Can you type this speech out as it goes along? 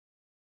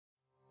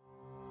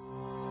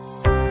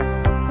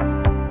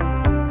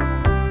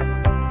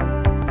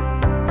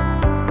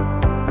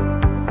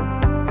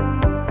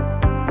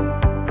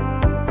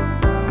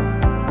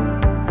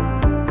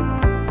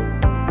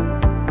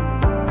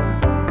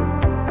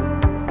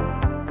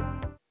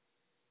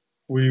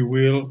we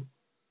will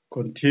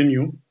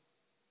continue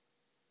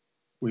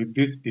with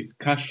this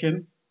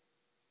discussion,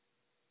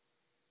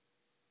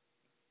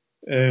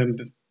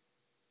 and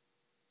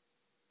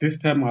this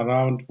time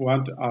around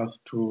want us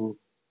to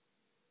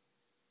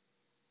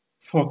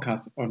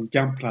focus on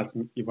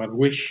germplasm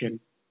evaluation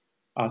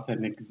as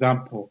an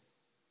example,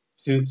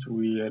 since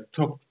we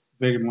talked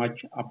very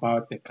much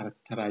about the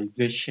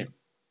characterization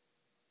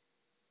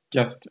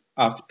just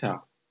after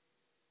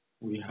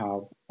we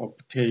have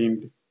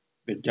obtained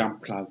the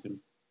germplasm.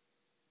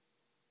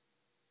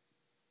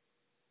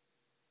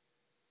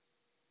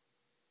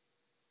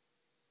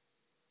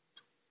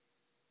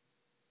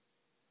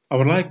 I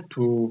would like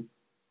to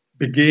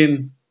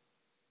begin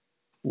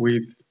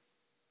with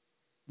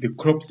the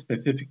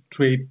crop-specific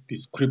trait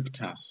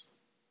descriptors.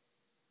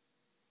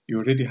 You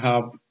already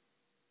have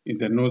in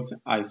the notes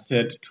I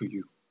said to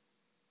you.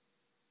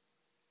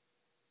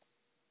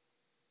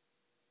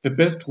 The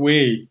best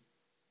way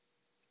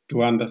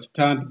to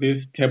understand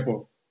this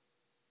table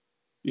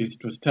is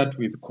to start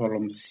with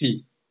column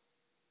C.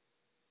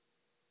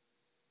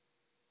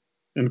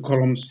 In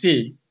column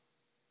C,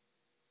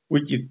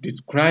 which is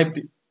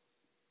described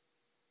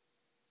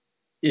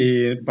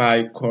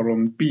by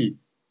column B,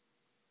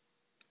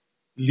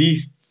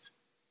 lists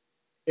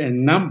a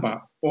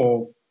number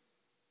of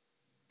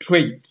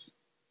traits.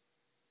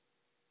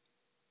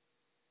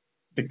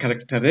 The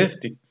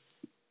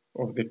characteristics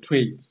of the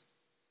traits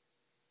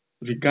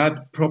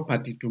regard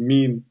property to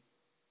mean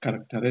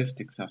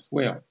characteristics as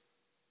well.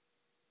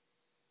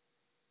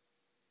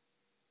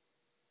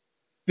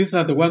 These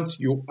are the ones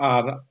you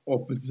are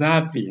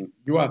observing,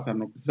 you as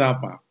an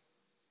observer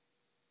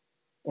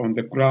on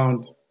the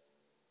ground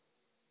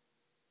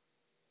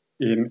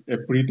in a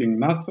breeding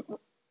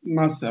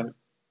nursery.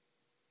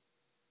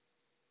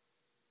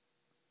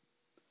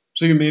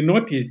 So you may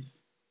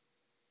notice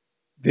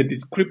the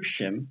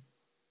description,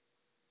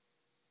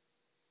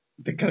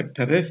 the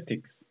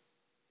characteristics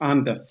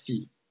under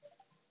C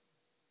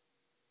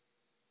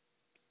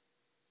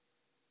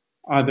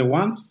are the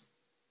ones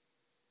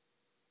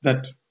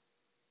that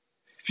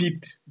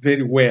fit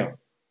very well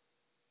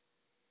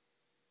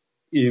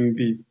in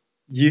the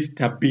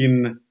yeast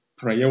bin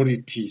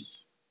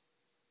priorities.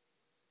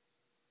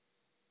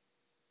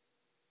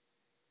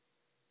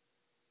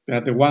 They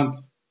are the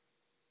ones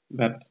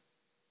that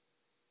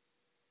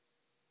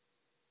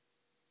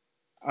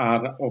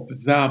are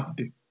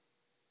observed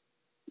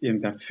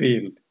in the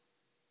field,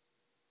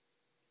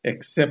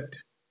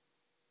 except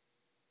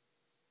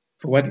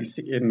for what is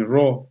in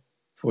row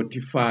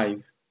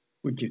 45,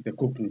 which is the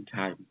cooking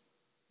time.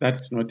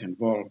 That's not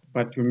involved,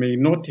 but you may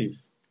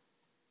notice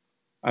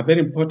a very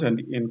important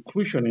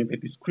inclusion in the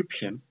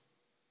description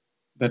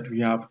that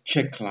we have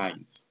check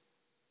lines.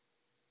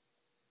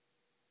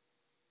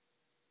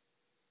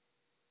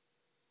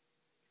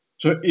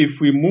 So if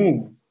we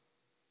move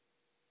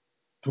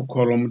to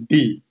column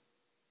D,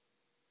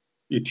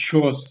 it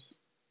shows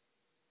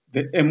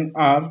the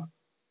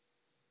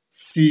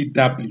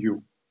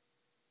MRCW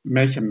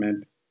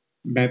measurement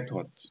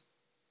methods.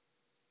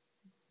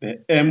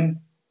 The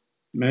M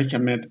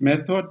measurement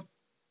method,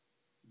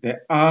 the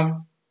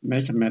R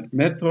measurement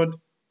method,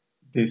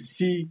 the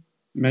C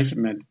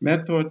measurement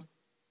method,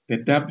 the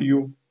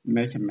W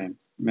measurement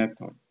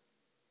method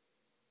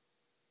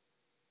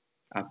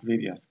at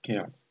various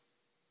scales.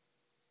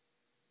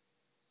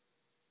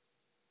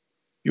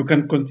 You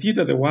can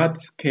consider the word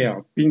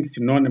scale being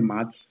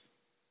synonymous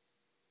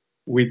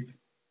with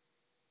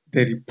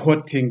the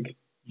reporting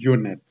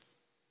units.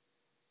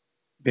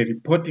 The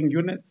reporting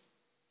units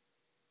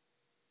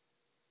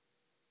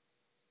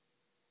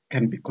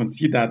can be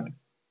considered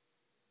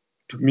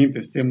to mean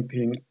the same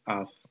thing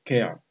as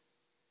scale.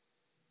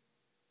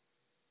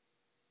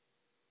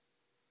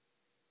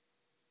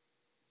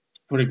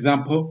 For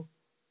example,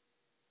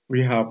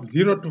 we have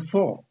 0 to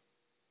 4.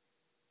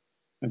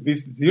 And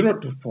this 0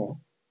 to 4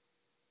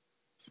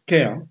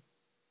 scale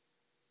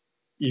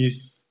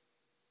is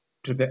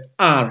to the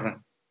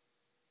R,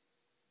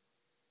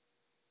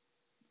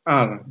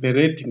 the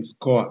rating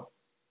score.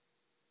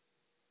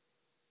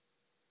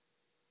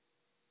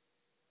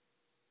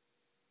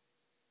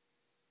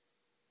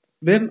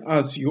 Then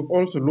as you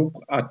also look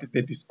at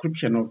the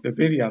description of the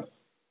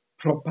various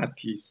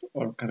properties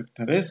or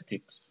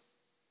characteristics,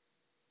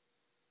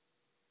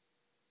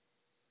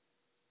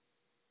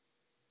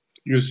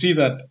 you see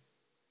that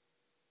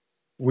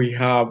we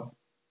have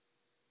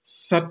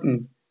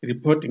certain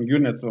reporting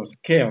units or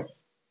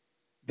scales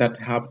that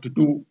have to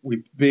do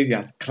with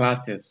various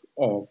classes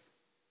of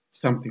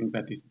something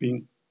that is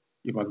being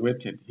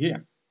evaluated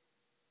here.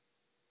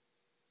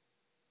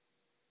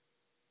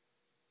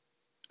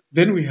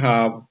 Then we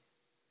have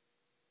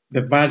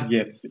the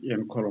variables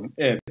in column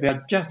A. They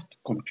are just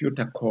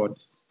computer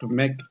codes to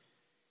make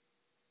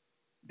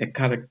the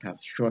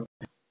characters shorter.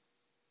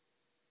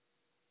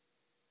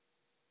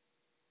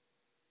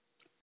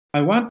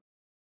 I want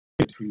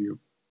to say to you,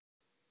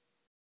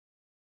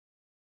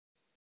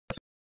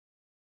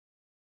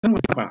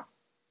 someone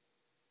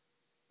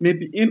may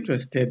be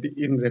interested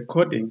in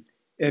recording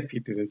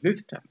aphid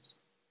resistance.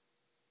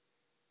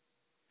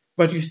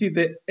 But you see,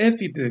 the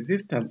aphid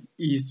resistance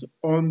is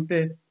on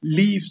the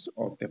leaves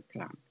of the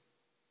plant.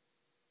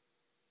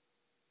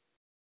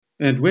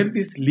 And when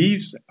these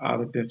leaves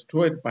are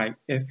destroyed by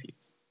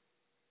aphids,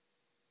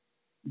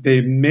 they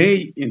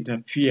may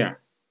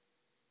interfere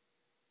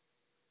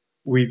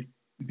with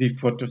the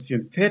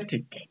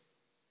photosynthetic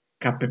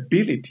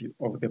capability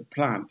of the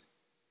plant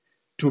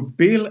to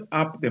build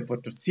up the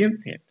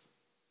photosynthate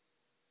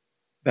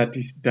that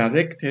is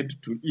directed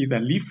to either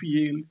leaf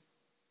yield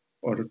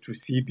or to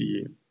seed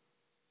yield.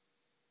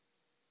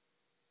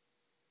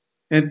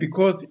 And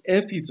because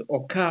aphids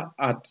occur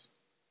at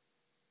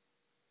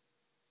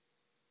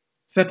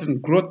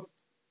certain growth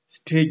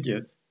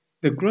stages,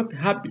 the growth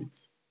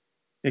habits,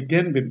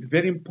 again, will be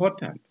very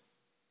important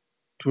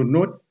to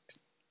note,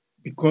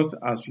 because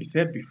as we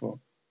said before,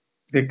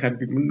 they can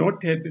be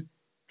noted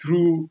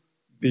through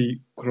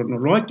the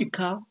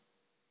chronological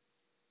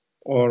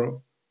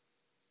or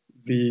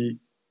the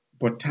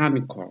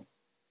botanical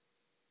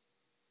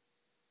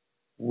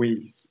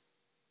ways.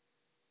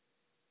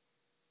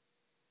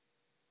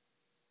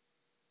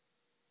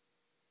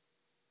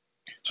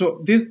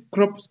 So these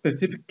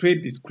crop-specific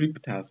trait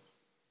descriptors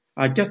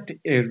are just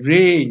a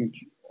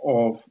range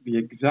of the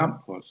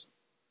examples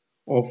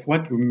of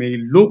what we may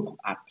look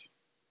at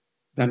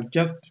than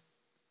just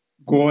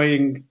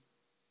going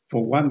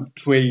for one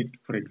trait,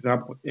 for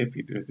example,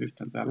 aphid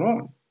resistance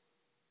alone.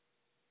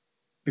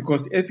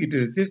 Because aphid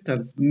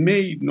resistance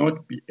may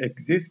not be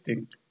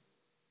existing,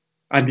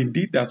 and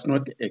indeed does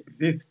not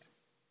exist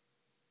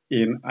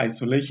in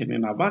isolation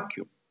in a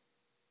vacuum.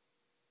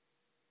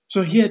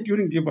 So here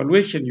during the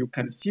evaluation, you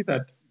can see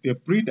that the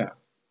breeder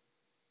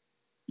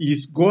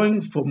is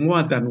going for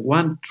more than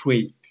one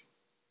trait.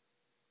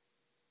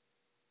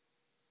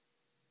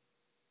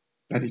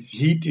 That is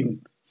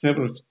hitting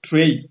several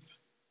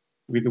traits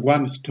with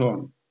one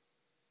stone,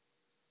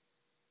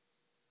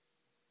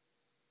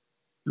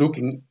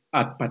 looking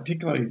at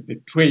particularly the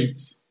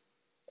traits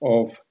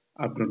of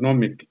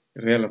agronomic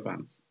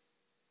relevance.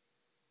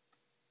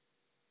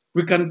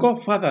 We can go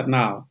further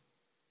now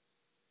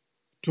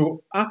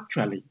to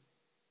actually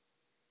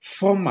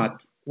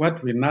format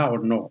what we now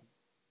know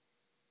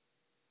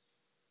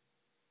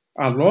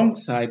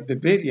alongside the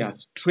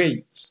various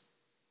traits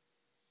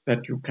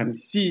that you can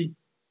see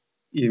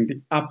in the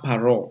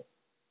upper row.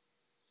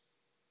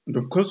 And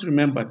of course,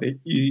 remember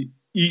the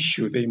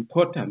issue, the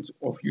importance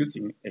of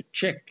using a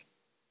check.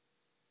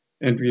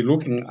 And we're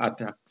looking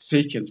at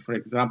accessions, for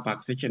example,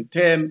 accession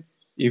 10,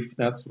 if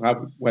that's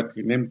what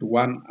we named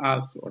one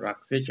as, or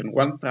accession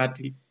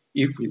 130,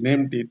 if we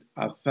named it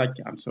as such,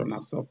 and so on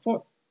and so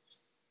forth.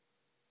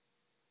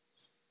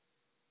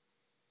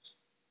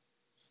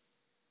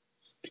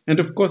 And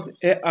of course,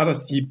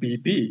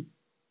 ARCBD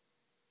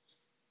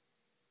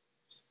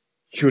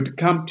should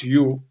come to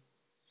you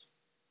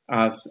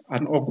as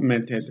an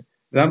augmented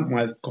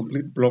randomized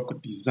complete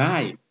block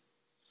design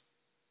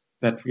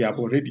that we have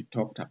already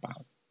talked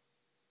about.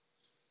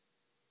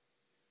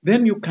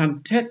 Then you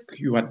can take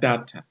your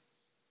data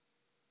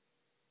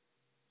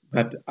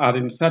that are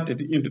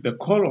inserted into the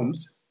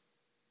columns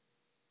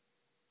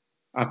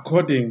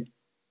according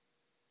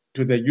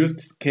to the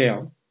used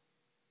scale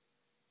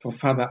for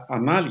further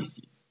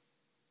analysis.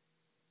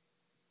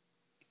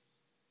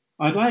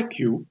 I'd like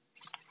you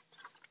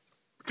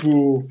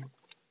to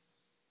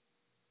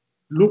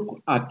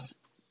look at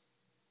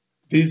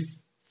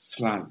this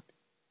slide.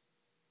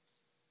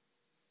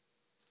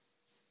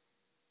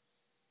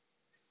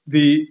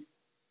 The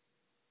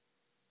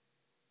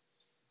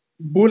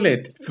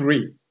bullet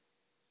 3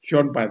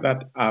 shown by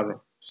that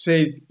arrow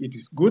says it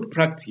is good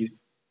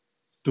practice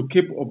to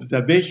keep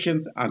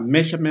observations and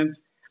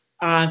measurements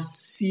as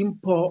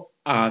simple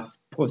as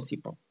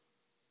possible.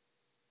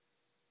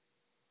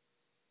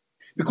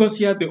 Because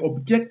here the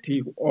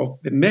objective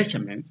of the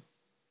measurements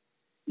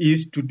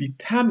is to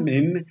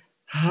determine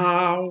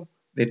how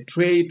the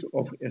trait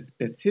of a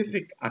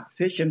specific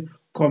accession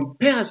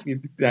compares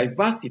with the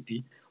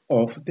diversity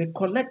of the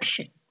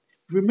collection.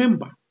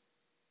 Remember,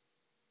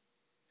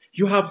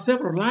 you have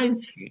several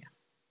lines here.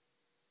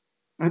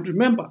 And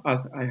remember,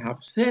 as I have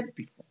said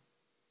before,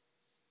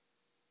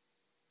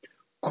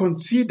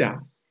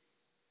 consider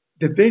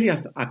the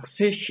various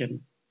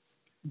accessions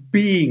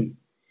being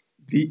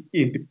the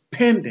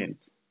independent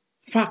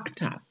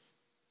factors,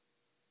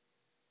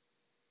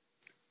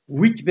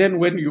 which then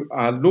when you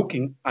are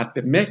looking at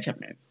the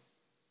measurements,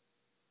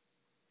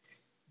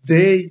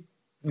 they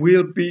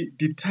will be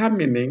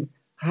determining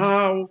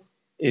how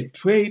a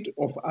trait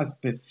of a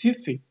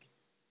specific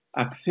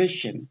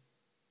accession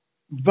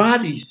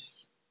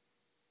varies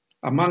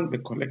among the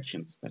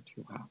collections that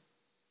you have,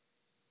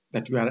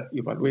 that you are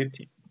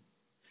evaluating.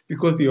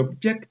 Because the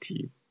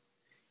objective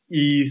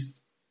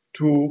is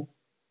to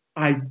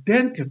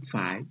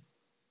identify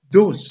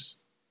those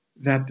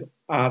that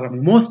are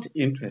most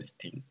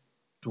interesting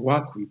to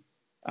work with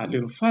a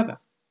little further.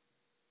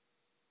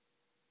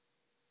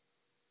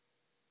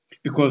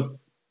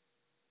 Because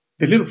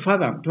the little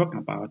further I'm talking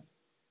about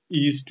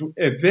is to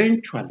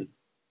eventually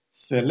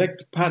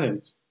select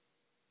parents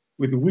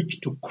with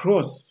which to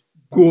cross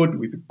good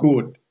with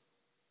good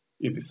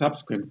in the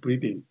subsequent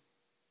breeding,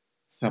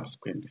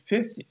 subsequent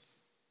phases.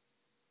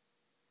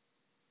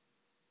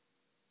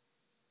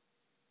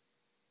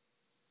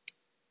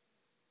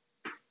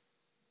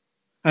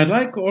 I'd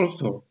like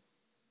also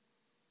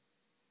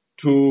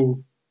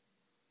to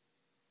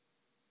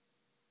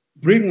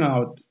bring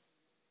out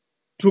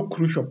two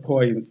crucial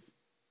points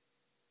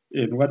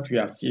in what we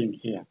are seeing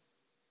here.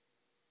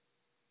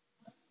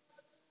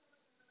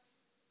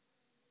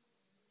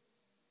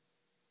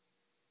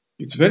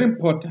 It's very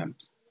important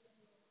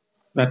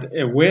that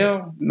a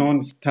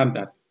well-known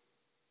standard,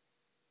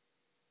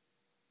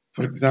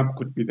 for example,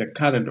 could be the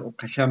current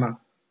Okashana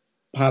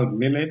palm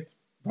millet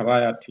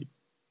variety,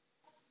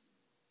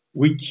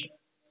 which,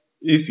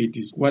 if it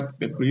is what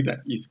the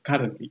breeder is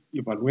currently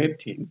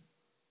evaluating,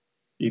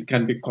 it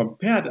can be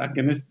compared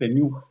against the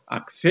new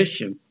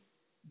accessions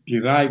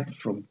derived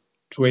from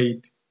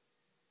trait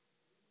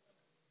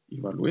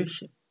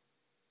evaluation.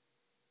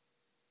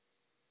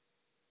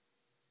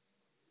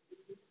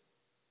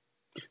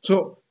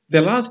 So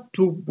the last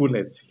two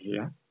bullets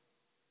here,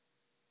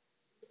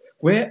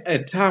 where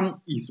a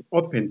term is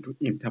open to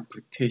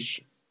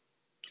interpretation,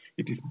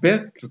 it is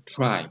best to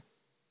try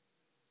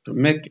to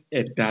make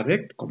a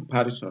direct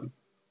comparison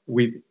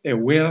with a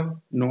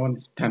well-known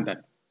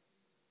standard.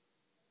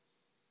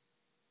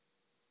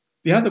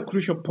 The other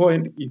crucial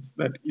point is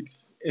that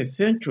it's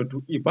essential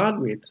to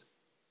evaluate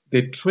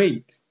the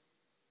trait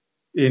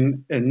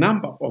in a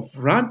number of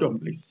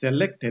randomly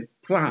selected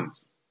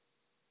plants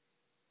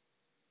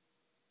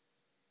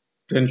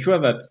to ensure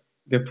that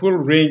the full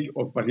range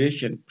of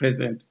variation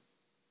present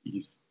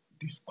is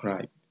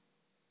described.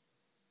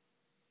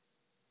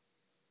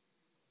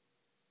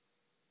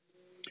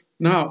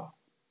 Now,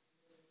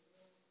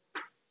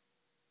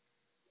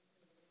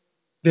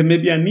 there may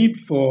be a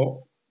need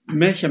for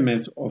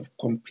measurements of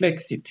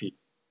complexity.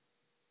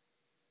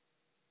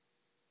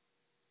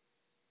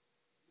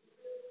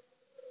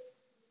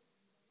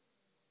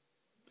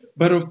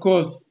 But of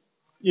course,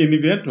 in the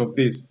event of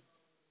this,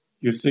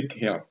 you seek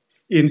help.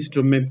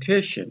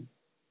 Instrumentation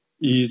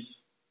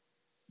is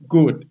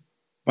good,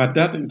 but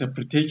that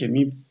interpretation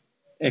needs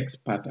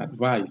expert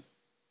advice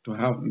to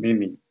have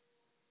meaning.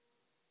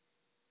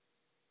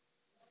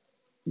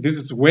 This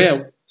is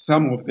where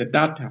some of the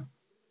data,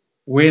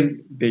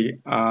 when they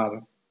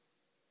are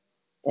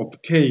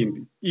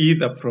obtained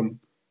either from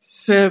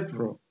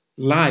several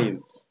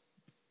lines,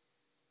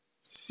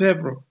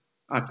 several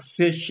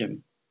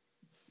accessions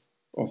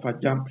of a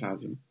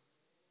germplasm,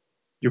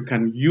 you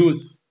can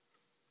use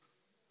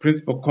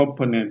principal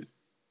component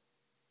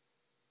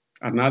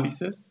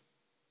analysis.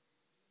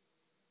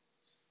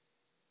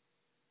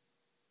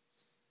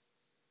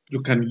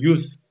 You can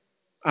use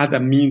other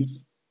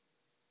means,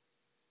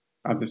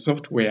 and the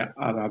software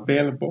are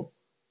available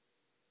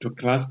to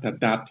cluster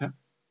data.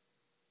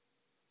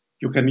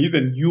 You can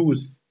even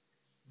use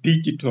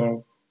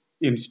digital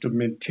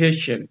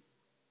instrumentation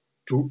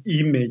to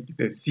image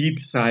the seed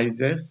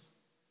sizes,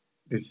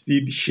 the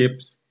seed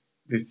shapes,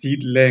 the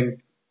seed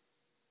length,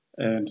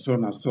 and so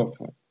on and so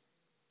forth.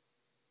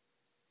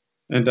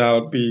 And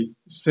I'll be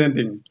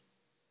sending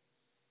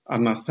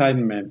an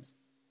assignment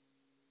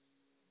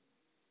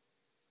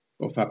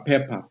of a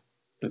paper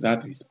to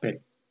that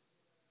respect.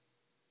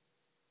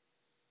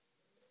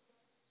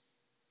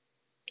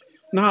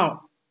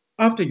 Now,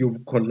 after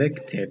you've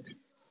collected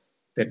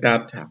the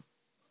data,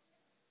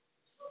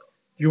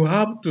 you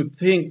have to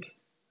think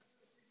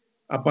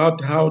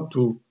about how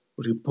to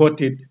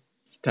report it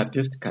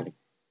statistically.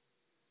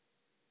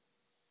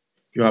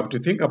 You have to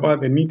think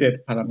about the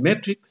needed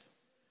parametrics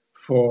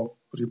for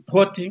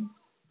reporting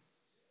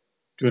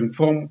to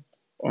inform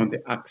on the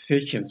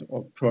accessions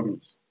of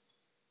promise.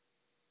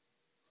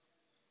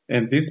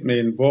 And this may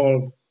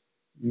involve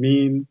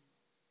mean,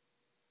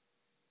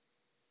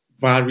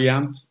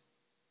 variance,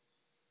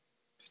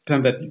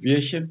 standard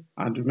deviation.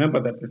 And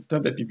remember that the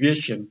standard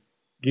deviation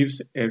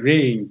gives a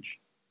range.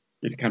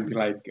 It can be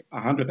like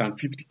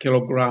 150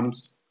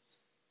 kilograms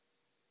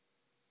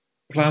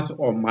plus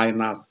or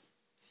minus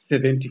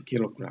 70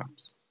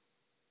 kilograms.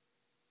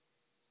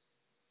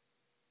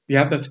 The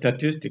other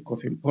statistic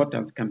of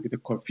importance can be the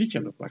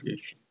coefficient of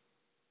variation.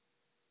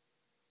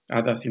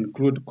 Others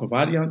include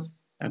covariance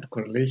and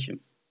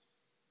correlations,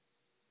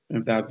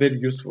 and they are very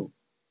useful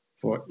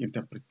for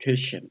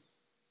interpretation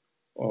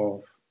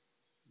of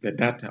the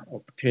data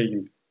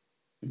obtained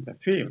in the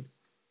field.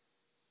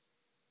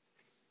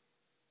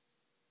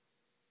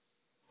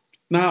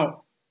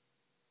 Now,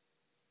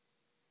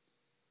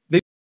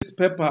 this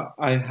paper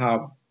I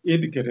have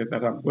indicated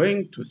that I'm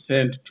going to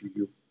send to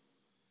you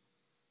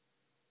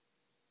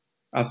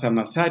as an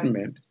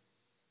assignment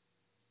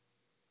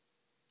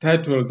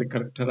titled The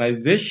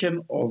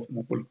Characterization of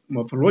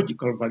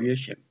Morphological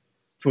Variation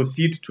for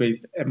Seed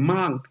Traits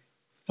Among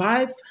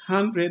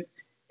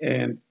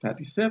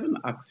 537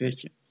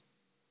 Accessions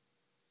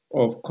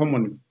of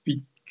Common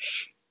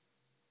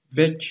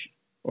Vetch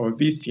or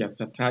Vicia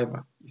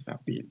sativa is a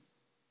bean.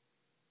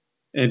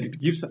 And it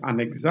gives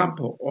an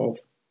example of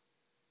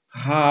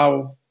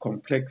how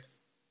complex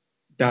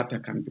data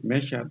can be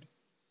measured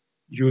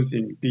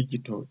using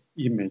digital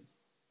image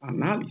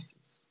analysis.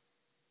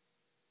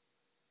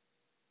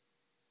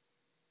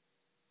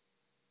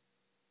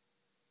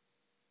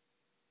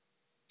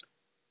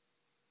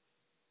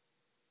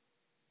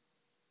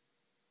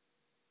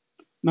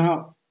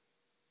 Now,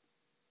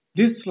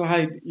 this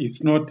slide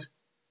is not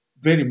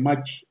very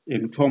much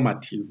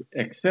informative,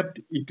 except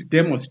it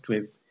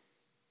demonstrates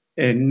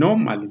a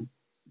normally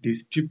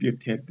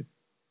distributed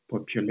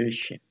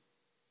population.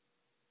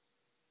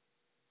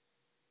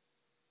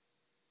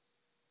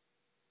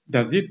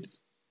 Does it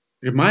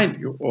remind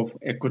you of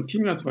a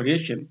continuous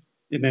variation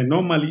in a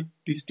normally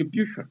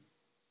distribution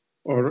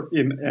or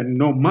in a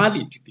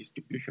normality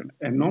distribution,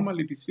 a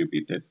normally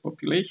distributed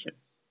population?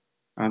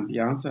 And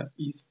the answer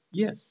is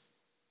yes.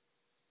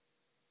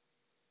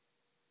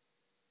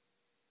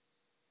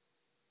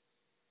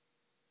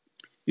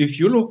 If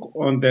you look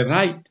on the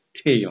right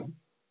tail,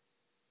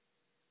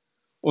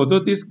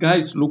 although these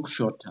guys look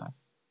shorter,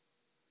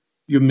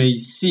 you may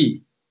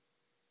see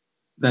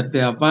that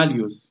their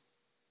values,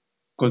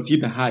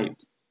 consider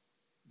height,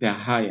 they're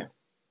higher.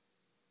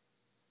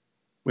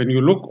 When you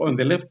look on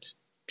the left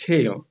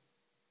tail,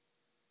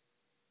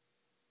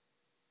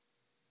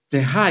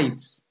 the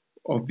heights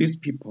of these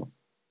people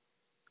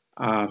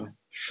are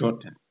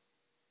shorter.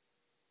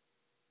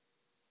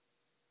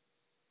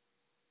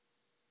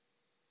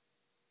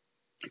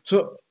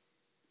 So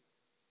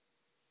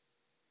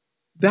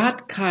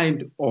that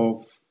kind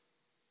of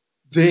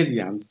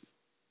variance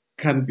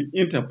can be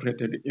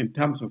interpreted in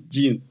terms of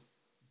genes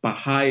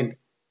behind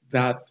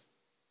that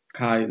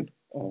kind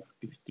of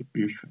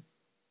distribution.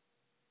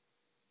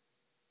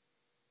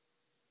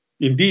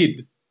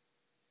 Indeed,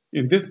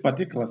 in this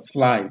particular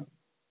slide,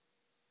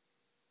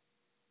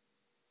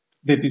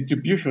 the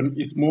distribution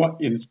is more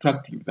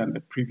instructive than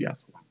the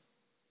previous one.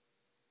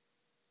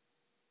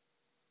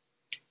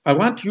 I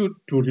want you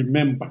to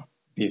remember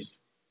this,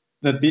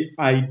 that the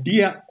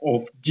idea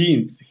of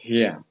genes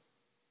here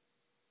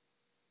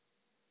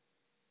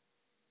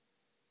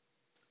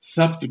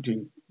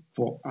substituting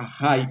for a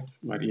height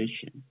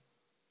variation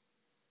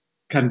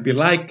can be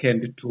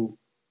likened to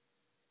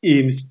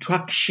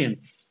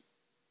instructions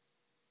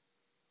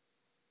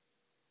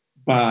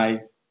by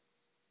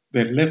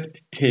the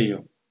left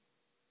tail.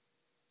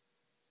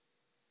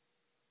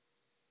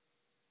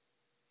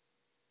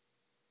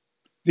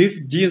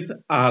 These genes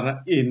are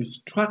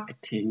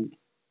instructing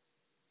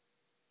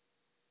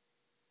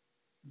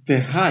the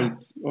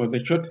height or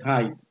the short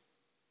height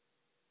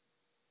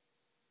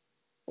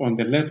on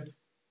the left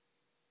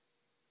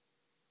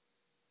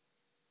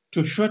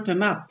to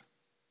shorten up.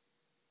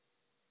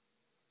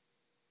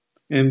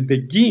 And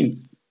the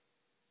genes,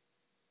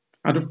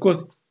 and of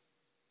course,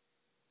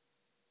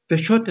 the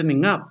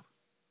shortening up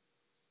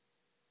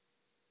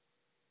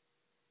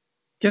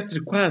just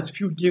requires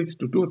few genes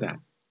to do that.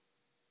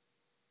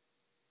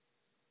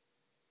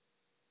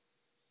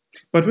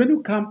 But when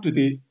you come to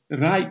the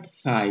right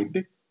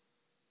side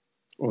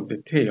of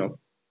the tail,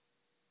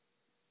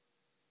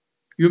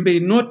 you may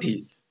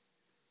notice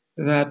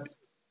that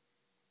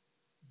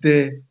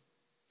the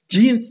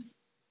genes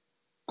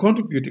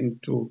contributing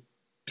to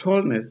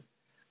tallness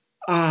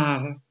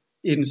are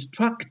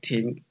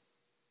instructing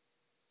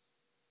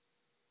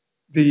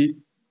the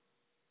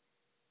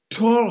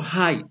tall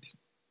height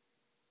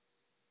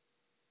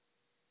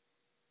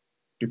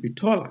to be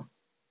taller,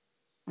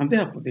 and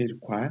therefore they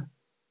require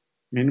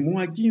many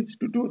more genes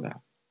to do that.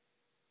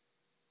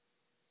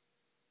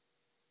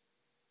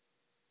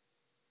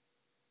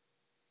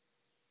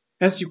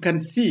 As you can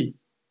see,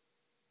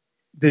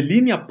 the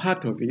linear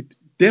part of it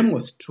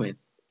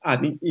demonstrates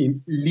an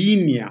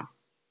linear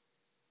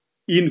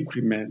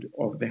increment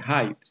of the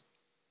height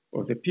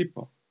of the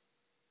people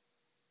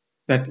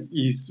that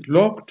is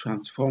log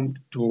transformed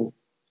to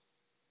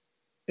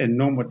a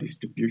normal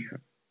distribution.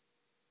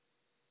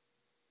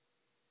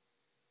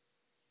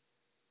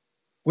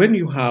 When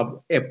you have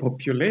a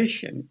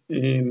population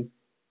in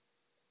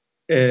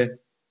a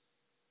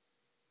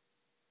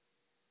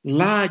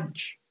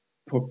large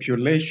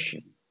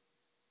population,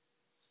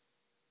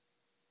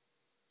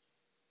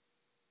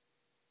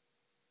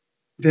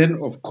 then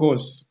of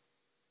course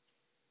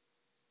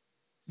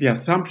the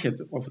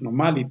assumptions of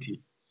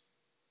normality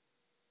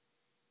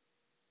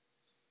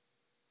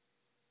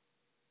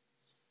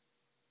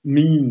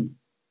mean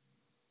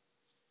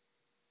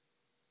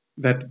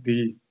that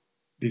the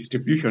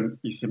distribution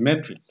is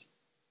symmetric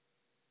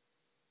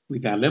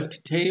with a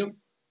left tail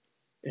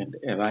and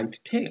a right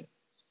tail,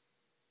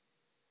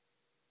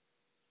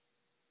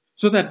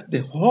 so that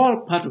the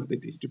whole part of the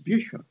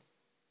distribution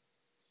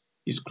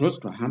is close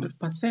to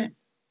 100%.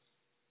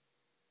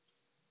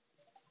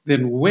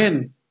 Then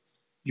when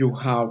you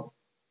have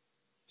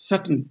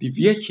certain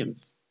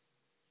deviations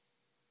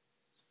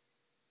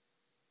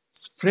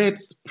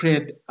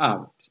spread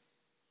out,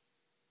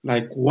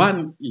 like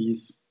one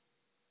is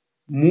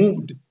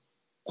moved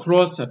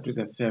closer to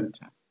the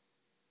center,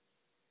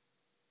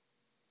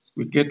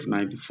 we get to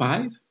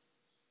 95,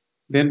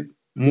 then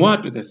more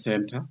to the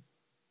center,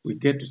 we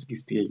get to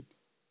 68.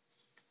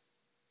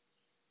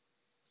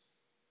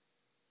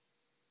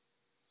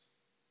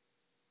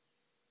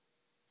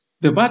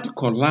 The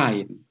vertical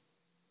line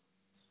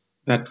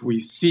that we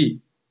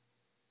see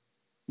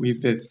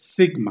with the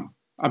sigma,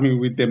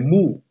 with the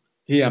mu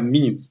here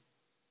means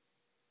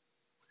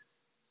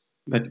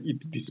that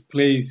it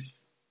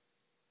displays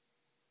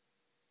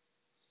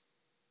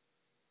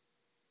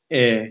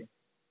a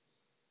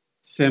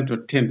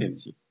central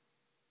tendency.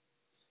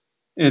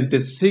 And the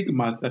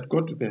sigmas that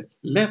go to the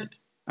left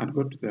and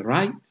go to the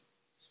right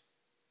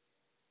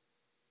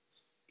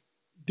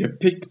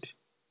depict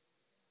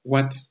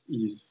what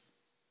is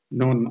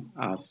known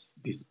as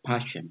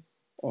dispersion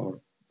or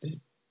the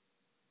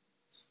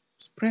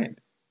spread.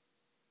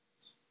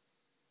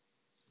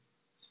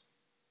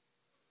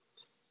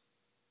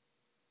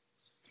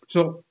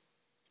 So,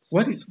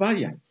 what is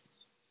variance?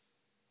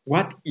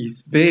 What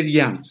is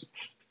variance?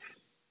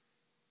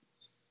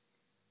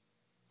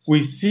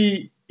 We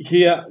see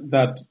here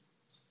that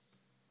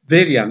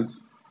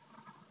variance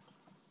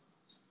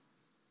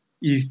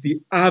is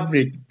the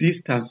average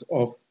distance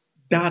of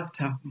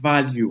data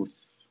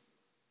values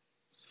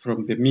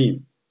from the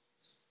mean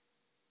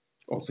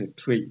of a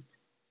trade.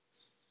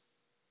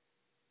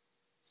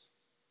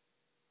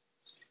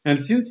 And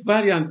since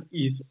variance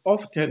is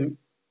often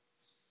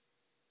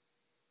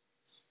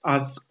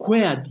as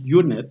squared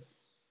units,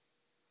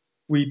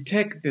 we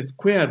take the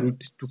square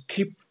root to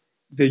keep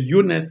the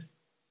units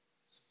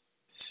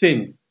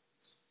same.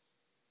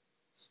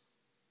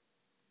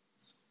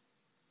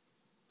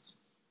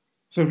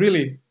 So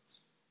really,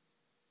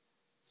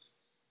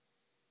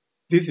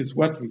 this is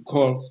what we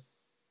call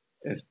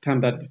a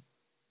standard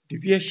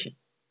deviation.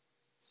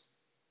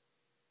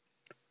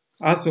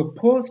 As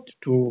opposed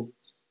to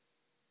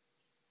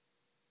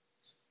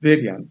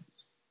variance,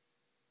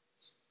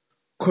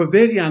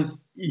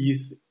 covariance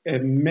is a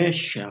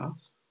measure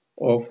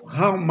of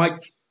how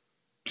much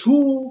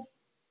two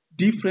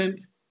different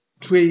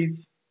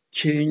trades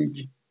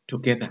change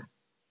together.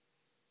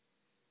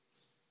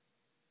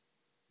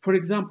 For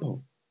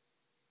example,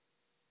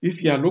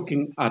 if you are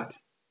looking at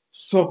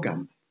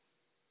sorghum,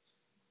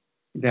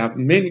 there are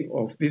many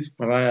of these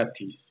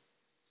varieties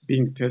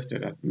being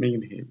tested at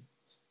Mainhill.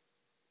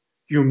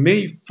 You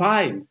may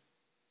find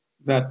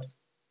that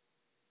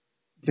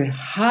the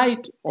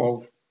height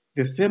of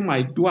the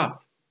semi-dwarf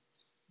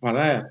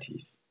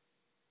varieties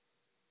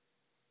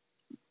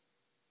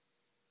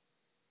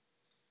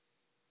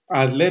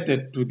are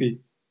related to the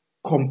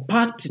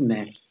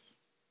compactness,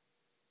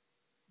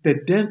 the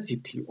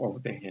density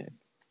of the head.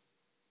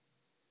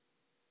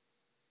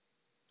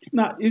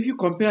 Now, if you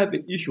compare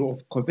the issue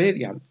of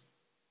covariance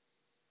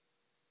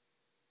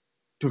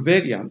to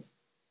variance,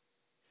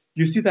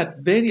 you see that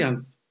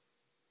variance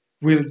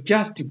will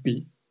just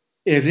be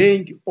a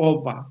range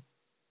over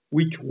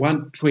which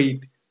one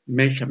trade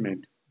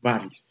measurement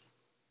varies.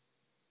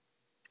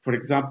 For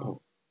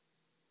example,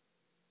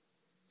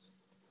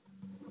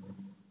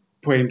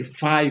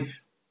 0.5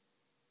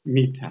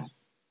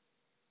 meters,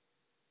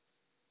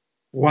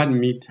 1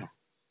 meter,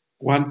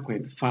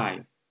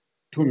 1.5,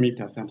 2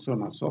 meters, and so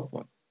on and so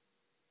forth.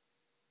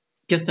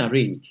 Just a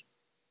range.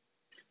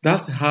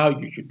 That's how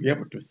you should be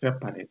able to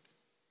separate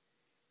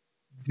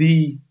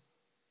the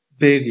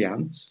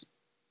variance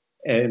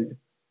and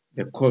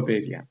the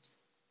covariance.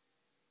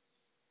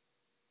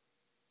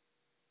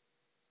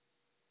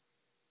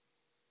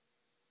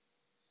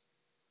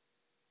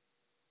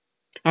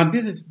 And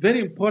this is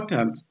very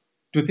important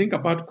to think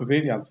about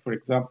covariance, for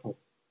example,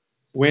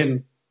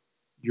 when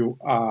you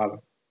are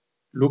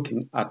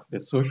looking at the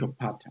social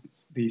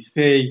patterns. They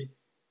say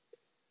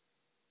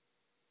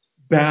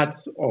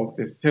birds of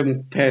the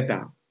same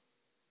feather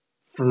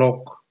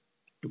flock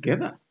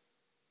together.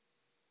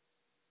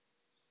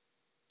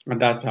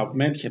 And as I've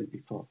mentioned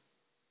before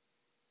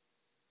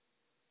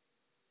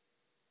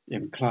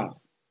in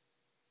class,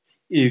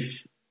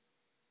 if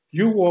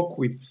you work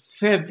with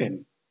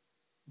 7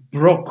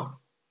 broke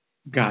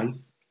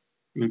guys,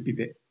 you'll be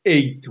the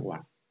 8th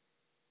one.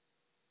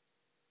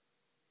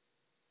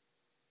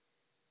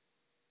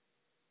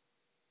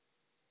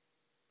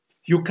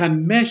 You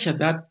can measure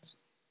that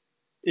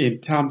in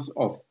terms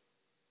of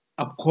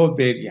a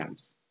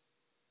covariance.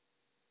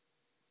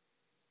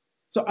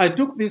 So I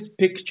took this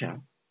picture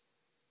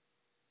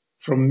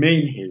from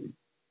Mainhill,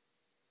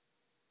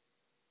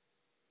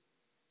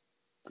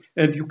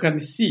 and you can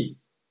see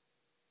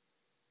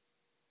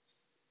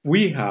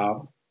we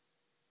have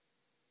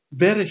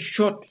very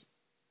short,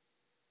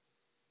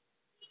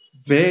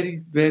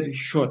 very, very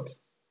short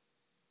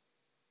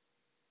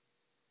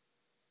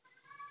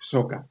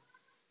sorghum.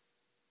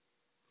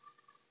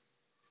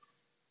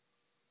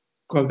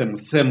 Call them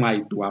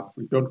semi-dwarf.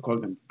 We don't call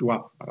them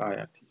dwarf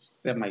varieties,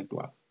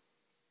 semi-dwarf.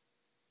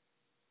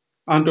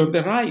 And on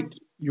the right,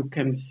 you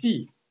can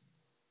see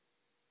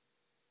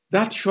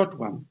that short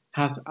one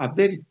has a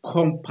very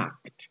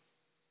compact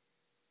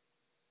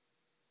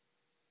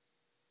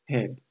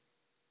head.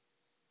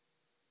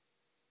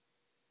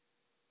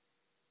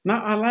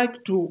 Now, I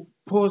like to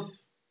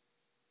pose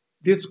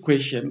this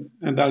question,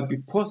 and I'll be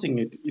posing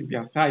it in the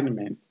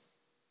assignment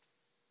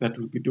that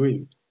we'll be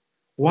doing.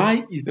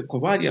 Why is the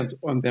covariance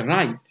on the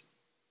right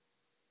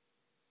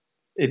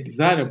a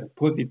desirable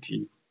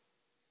positive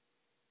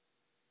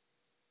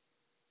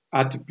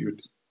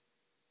attribute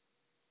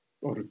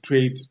or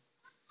trait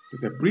to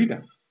the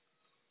breeder.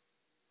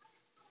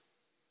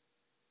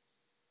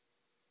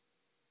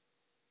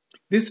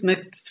 This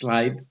next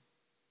slide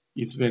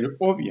is very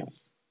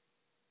obvious.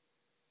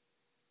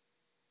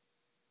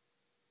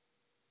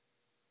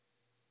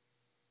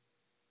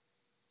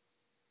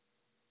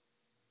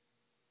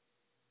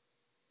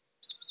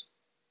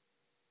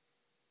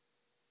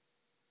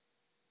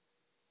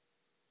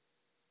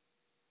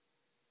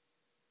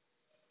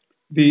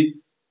 The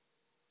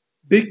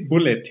big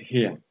bullet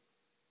here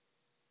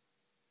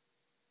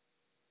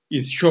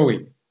is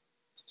showing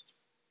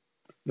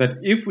that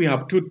if we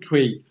have two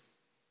traits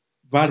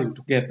varying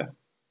together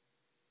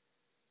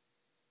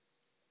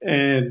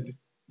and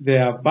they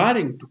are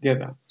varying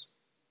together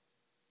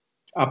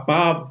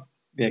above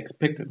the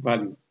expected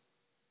value,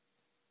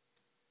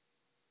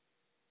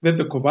 then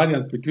the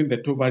covariance between the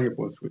two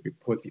variables will be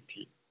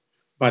positive.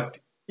 But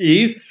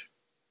if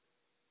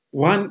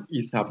one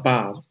is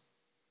above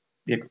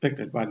the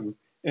expected value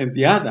and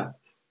the other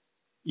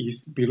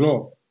is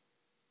below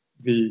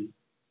the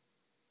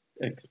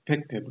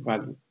expected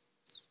value,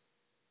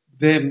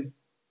 then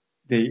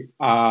they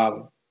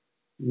are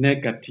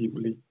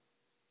negatively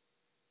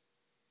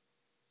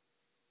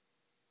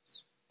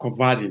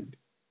covariant.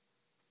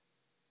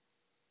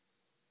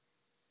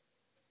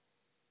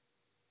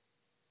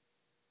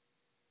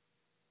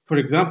 For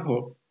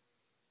example,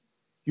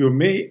 you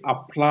may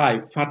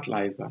apply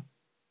fertilizer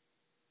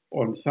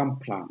on some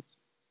plants,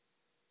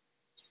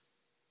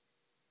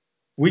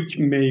 which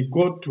may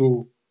go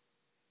to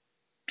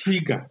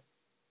trigger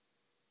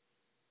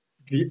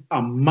the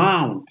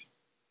amount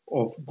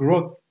of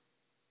growth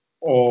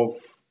of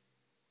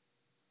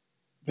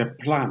the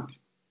plant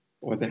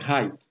or the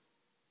height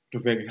to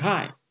very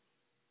high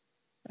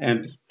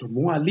and to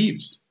more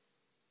leaves,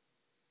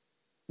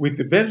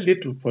 with very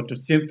little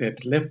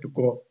photosynthesis left to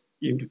go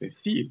into the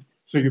seed.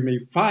 So you may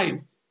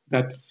find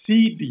that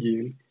seed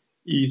yield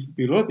is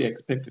below the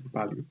expected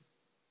value,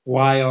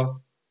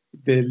 while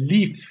the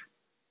leaf,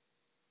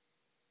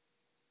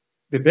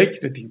 the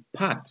vegetative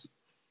part,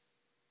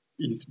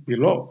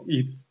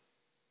 is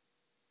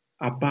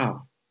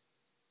above.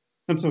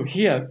 And so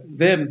here,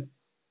 then,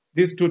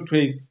 these two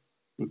traits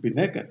will be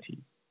negative.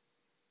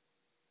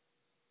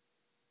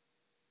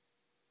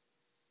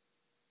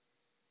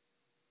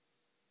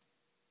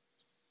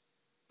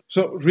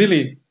 So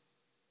really,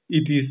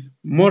 it is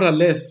more or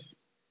less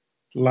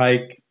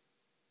like,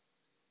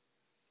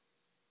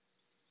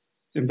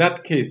 in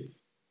that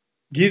case,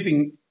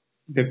 giving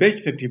the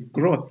vegetative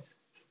growth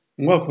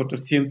more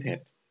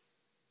photosynthesis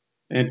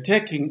and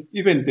taking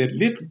even the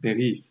little there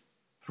is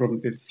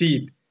from the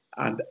seed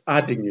and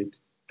adding it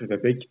to the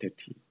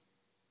vegetative.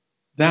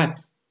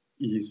 That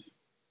is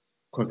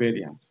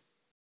covariance.